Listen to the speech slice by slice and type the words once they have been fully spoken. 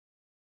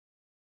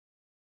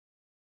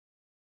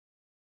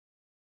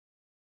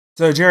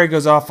So Jerry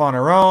goes off on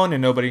her own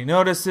and nobody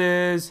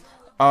notices.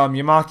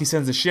 Yamaki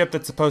sends a ship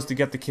that's supposed to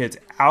get the kids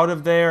out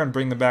of there and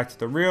bring them back to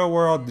the real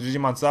world. The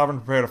Digimon Sovereign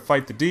prepare to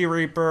fight the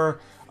D-Reaper.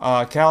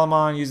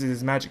 Calamon uses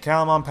his magic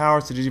Calamon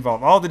powers to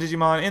digivolve all the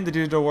Digimon in the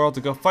digital world to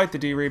go fight the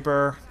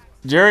D-Reaper.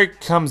 Jerry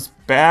comes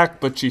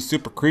back, but she's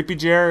super creepy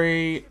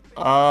Jerry.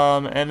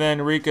 And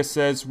then Rika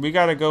says, we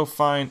gotta go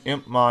find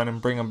Impmon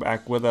and bring him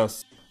back with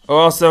us.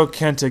 Also,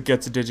 Kenta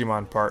gets a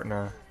Digimon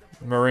partner,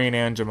 Marine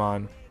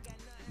Angemon.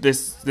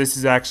 This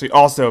is actually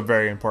also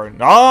very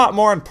important. A lot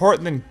more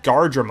important than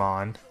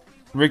Gardramon.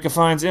 Rika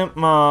finds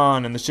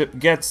Impmon, and the ship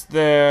gets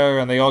there,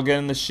 and they all get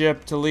in the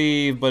ship to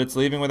leave, but it's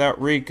leaving without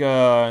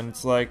Rika, and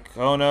it's like,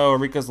 oh no,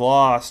 Rika's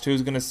lost,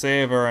 who's gonna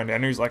save her? And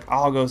Henry's like,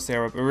 I'll go save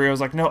her, but Rio's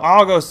like, no,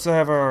 I'll go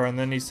save her, and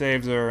then he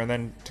saves her, and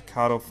then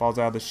Takato falls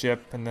out of the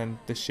ship, and then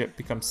the ship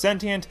becomes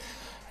sentient,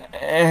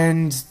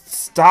 and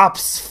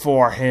stops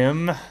for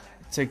him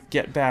to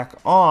get back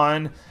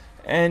on,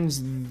 and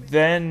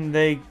then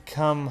they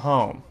come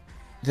home.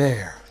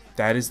 There,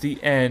 that is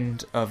the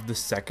end of the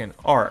second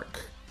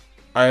arc.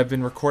 I have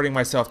been recording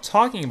myself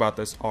talking about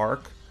this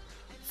arc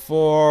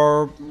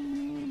for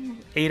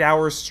 8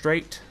 hours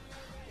straight.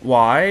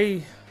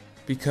 Why?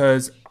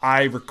 Because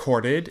I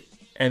recorded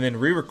and then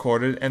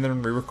re-recorded and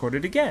then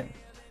re-recorded again.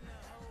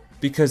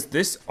 Because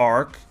this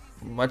arc,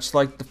 much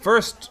like the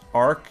first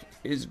arc,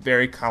 is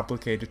very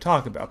complicated to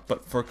talk about,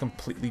 but for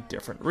completely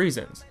different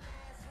reasons.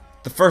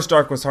 The first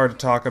arc was hard to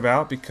talk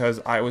about because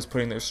I was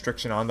putting the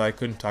restriction on that I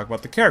couldn't talk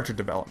about the character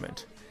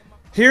development.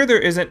 Here there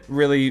isn't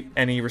really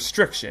any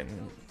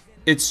restriction.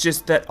 It's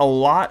just that a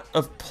lot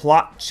of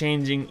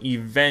plot-changing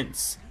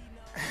events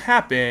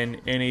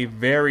happen in a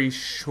very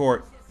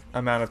short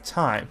amount of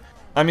time.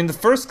 I mean, the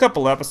first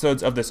couple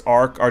episodes of this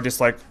arc are just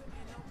like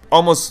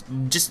almost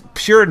just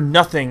pure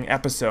nothing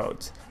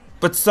episodes.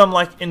 But some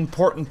like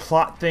important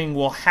plot thing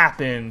will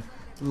happen,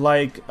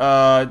 like,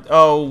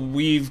 oh,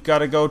 we've got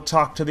to go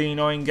talk to the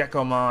annoying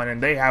Gekomon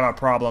and they have a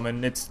problem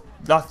and it's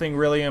nothing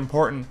really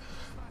important.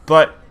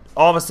 But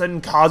all of a sudden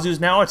Kazu's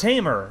now a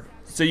tamer.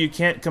 So you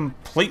can't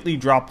completely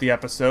drop the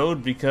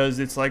episode because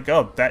it's like,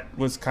 oh, that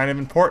was kind of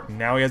important.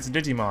 Now he has a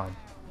Digimon.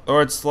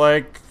 Or it's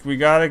like, we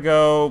gotta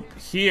go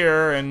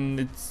here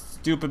and it's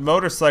stupid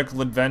motorcycle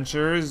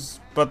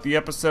adventures, but the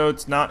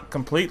episode's not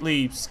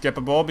completely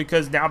skippable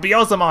because now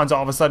Beelzemon's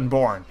all of a sudden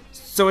born.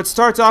 So it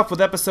starts off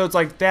with episodes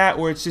like that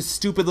where it's just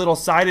stupid little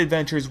side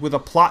adventures with a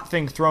plot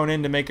thing thrown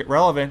in to make it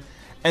relevant.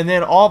 And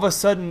then all of a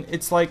sudden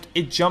it's like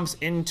it jumps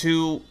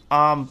into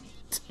a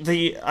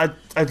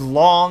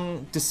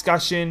long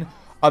discussion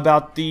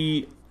about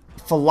the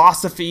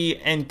philosophy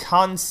and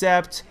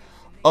concept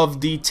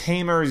of the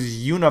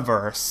Tamers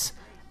universe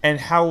and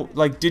how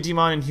like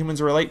Digimon and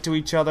humans relate to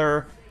each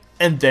other,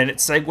 and then it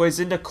segues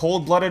into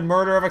cold-blooded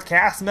murder of a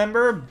cast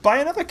member by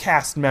another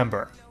cast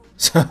member.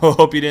 So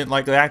hope you didn't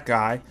like that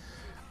guy.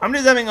 I'm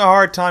just having a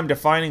hard time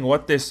defining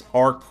what this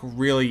arc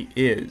really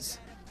is.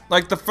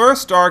 Like the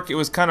first arc, it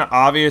was kind of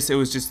obvious it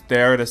was just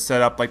there to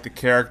set up like the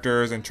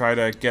characters and try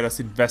to get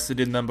us invested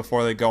in them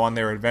before they go on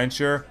their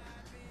adventure.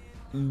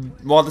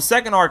 While the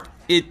second arc,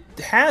 it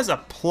has a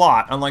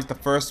plot, unlike the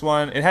first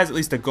one. It has at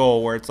least a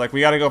goal where it's like,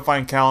 we gotta go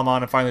find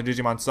Calamon and find the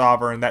Digimon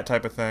Sovereign, that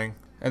type of thing.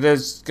 And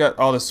there's got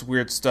all this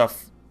weird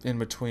stuff in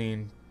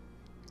between.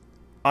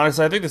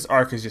 Honestly, I think this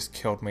arc has just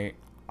killed me.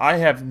 I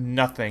have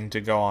nothing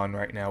to go on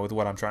right now with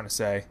what I'm trying to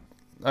say.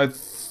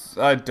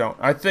 I don't.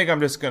 I think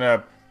I'm just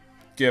gonna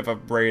give a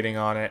rating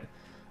on it.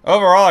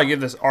 Overall, I give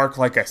this arc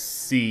like a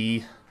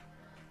C.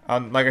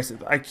 Like I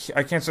said, I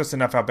can't stress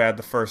enough how bad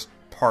the first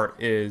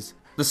part is.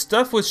 The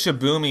stuff with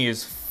Shibumi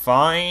is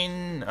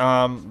fine,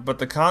 but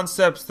the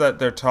concepts that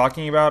they're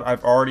talking about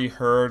I've already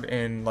heard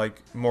in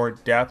like more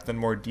depth and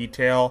more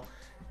detail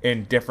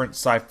in different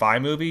sci-fi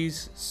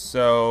movies,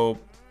 so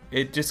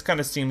it just kind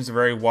of seems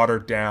very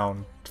watered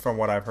down from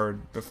what I've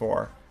heard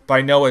before. But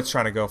I know what it's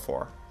trying to go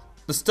for.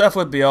 The stuff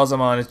with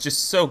Beelzemon is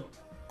just so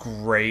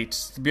great.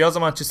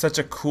 Beelzemon's just such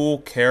a cool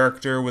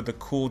character with a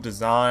cool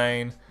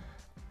design,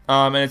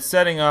 and it's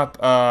setting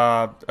up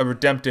a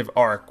redemptive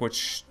arc,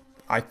 which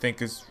I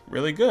think is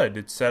really good.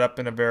 It's set up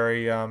in a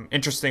very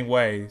interesting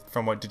way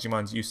from what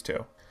Digimon's used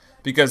to.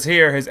 Because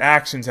here, his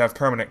actions have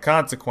permanent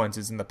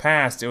consequences. In the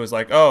past, it was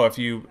like, oh, if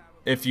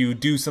you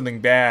do something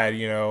bad,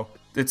 you know,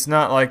 it's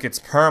not like it's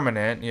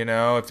permanent, you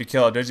know, if you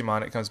kill a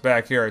Digimon, it comes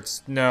back. Here,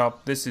 it's, no,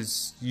 this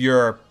is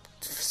your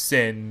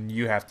sin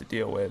you have to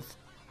deal with.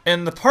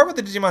 And the part with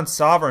the Digimon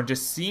Sovereign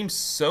just seems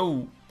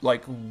so,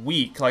 like,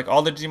 weak. Like,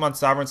 all the Digimon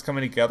Sovereigns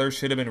coming together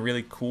should have been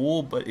really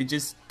cool, but it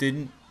just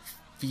didn't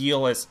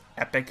feel as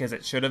epic as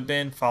it should have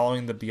been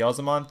following the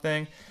Beelzemon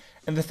thing.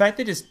 And the fact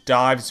that it just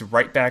dives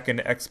right back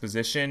into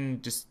exposition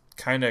just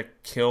kind of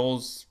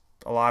kills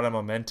a lot of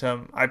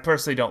momentum. I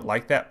personally don't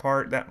like that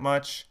part that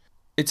much.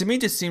 It to me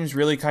just seems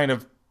really kind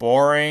of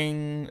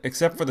boring,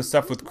 except for the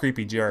stuff with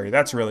Creepy Jerry.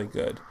 That's really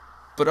good.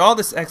 But all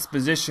this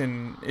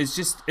exposition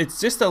is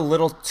it's just a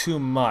little too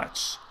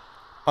much.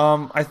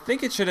 I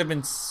think it should have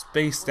been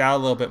spaced out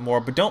a little bit more,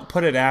 but don't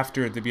put it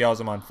after the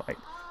Beelzemon fight.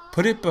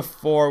 Put it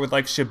before with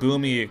like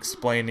Shibumi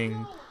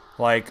explaining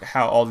like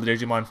how all the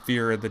Digimon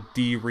fear the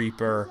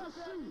D-Reaper,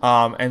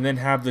 and then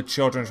have the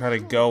children try to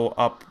go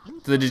up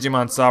to the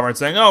Digimon Sovereign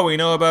saying, oh, we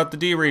know about the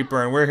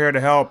D-Reaper and we're here to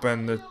help,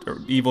 and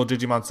the evil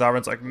Digimon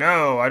Sovereign's like,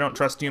 no, I don't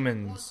trust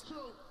humans.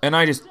 And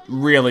I just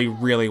really,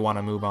 really want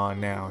to move on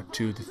now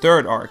to the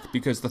third arc,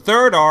 because the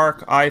third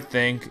arc, I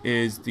think,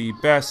 is the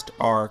best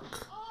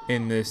arc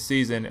in this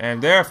season,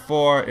 and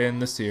therefore in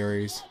the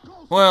series.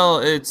 Well,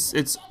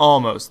 it's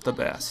almost the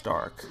best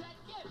arc.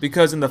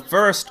 Because in the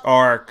first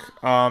arc,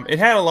 it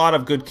had a lot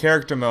of good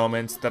character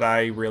moments that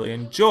I really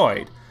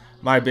enjoyed.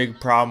 My big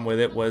problem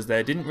with it was that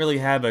it didn't really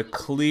have a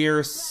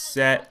clear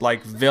set,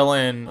 like,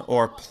 villain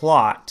or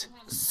plot.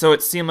 So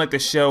it seemed like the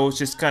show was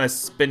just kind of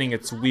spinning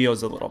its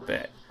wheels a little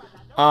bit.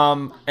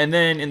 And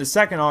then in the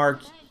second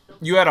arc,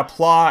 you had a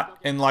plot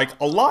and like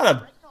a lot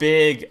of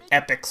big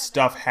epic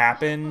stuff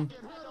happen,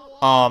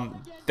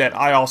 that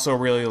I also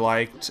really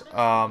liked,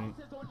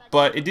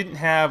 but it didn't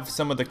have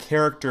some of the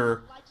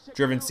character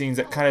driven scenes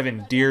that kind of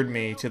endeared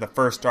me to the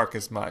first arc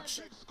as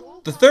much.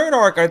 The third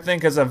arc, I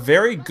think, has a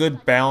very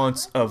good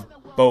balance of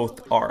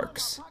both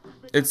arcs.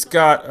 It's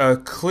got a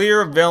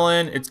clear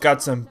villain, it's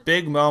got some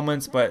big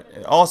moments, but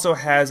it also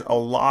has a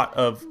lot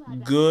of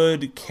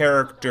good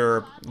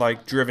character,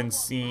 like, driven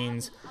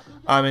scenes,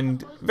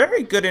 and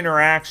very good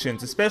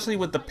interactions, especially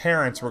with the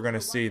parents we're going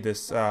to see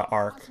this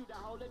arc.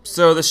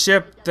 So the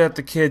ship that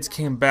the kids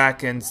came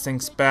back in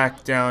sinks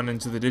back down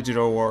into the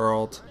digital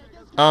world,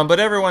 but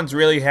everyone's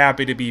really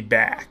happy to be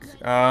back,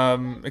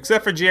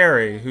 except for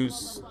Jerry,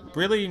 who's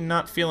really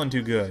not feeling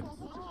too good,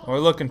 or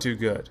looking too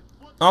good.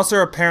 Also,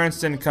 her parents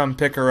didn't come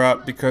pick her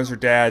up because her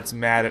dad's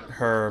mad at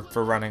her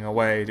for running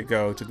away to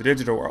go to the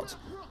digital world.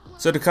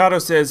 So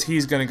Takato says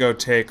he's going to go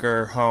take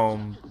her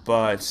home,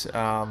 but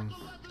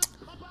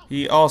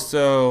he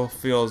also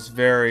feels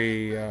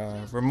very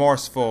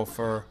remorseful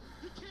for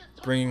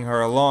bringing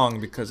her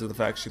along because of the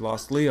fact she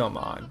lost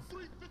Leomon.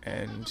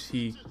 And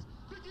he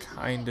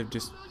kind of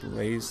just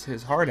lays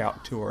his heart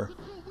out to her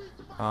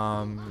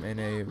in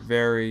a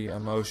very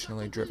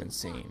emotionally driven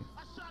scene.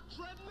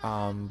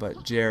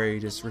 But Jerry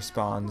just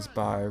responds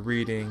by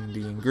reading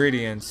the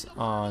ingredients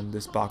on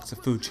this box of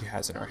food she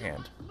has in her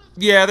hand.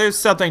 Yeah, there's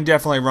something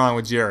definitely wrong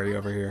with Jerry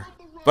over here.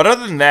 But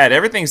other than that,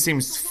 everything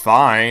seems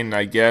fine,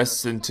 I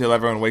guess, until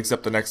everyone wakes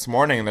up the next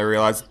morning and they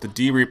realize that the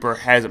D-Reaper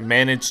has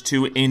managed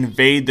to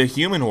invade the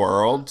human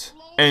world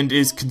and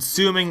is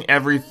consuming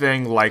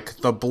everything like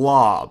the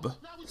blob.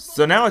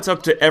 So now it's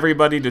up to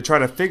everybody to try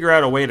to figure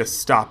out a way to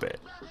stop it.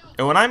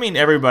 And when I mean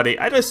everybody,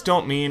 I just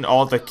don't mean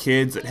all the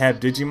kids that have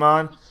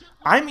Digimon.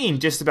 I mean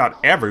just about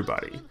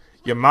everybody.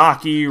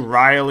 Yamaki,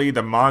 Riley,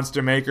 the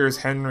Monster Makers,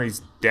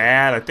 Henry's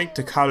dad, I think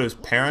Takato's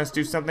parents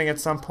do something at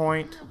some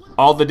point.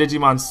 All the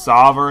Digimon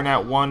Sovereign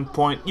at one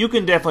point. You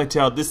can definitely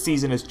tell this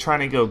season is trying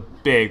to go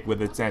big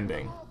with its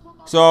ending.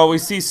 So we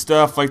see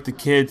stuff like the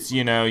kids,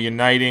 you know,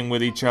 uniting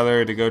with each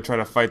other to go try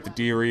to fight the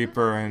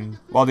D-Reaper, and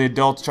while the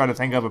adults try to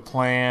think of a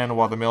plan,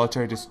 while the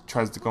military just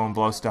tries to go and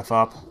blow stuff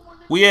up.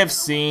 We have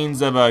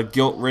scenes of a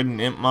guilt-ridden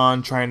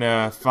Impmon trying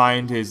to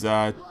find his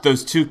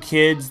those two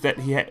kids that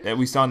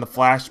we saw in the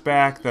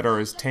flashback that are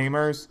his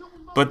Tamers,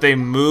 but they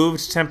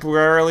moved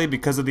temporarily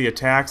because of the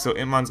attack, so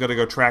Impmon's got to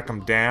go track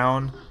them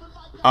down.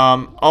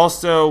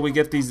 Also, we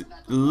get these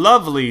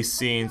lovely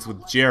scenes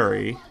with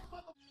Jerry.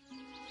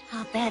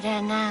 How better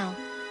now?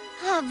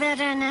 How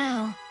better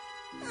now?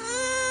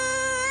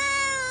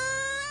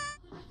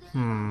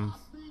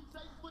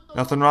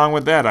 Nothing wrong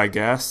with that, I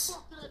guess.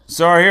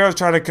 So our heroes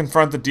try to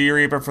confront the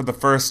D-Reaper for the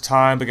first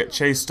time, but get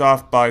chased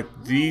off by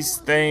these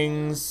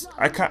things.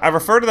 I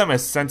refer to them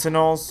as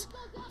sentinels.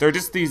 They're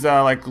just these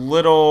like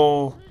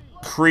little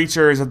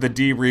creatures that the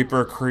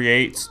D-Reaper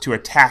creates to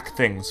attack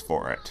things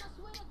for it.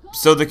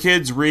 So the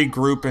kids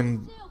regroup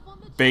and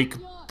bake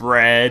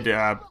bread,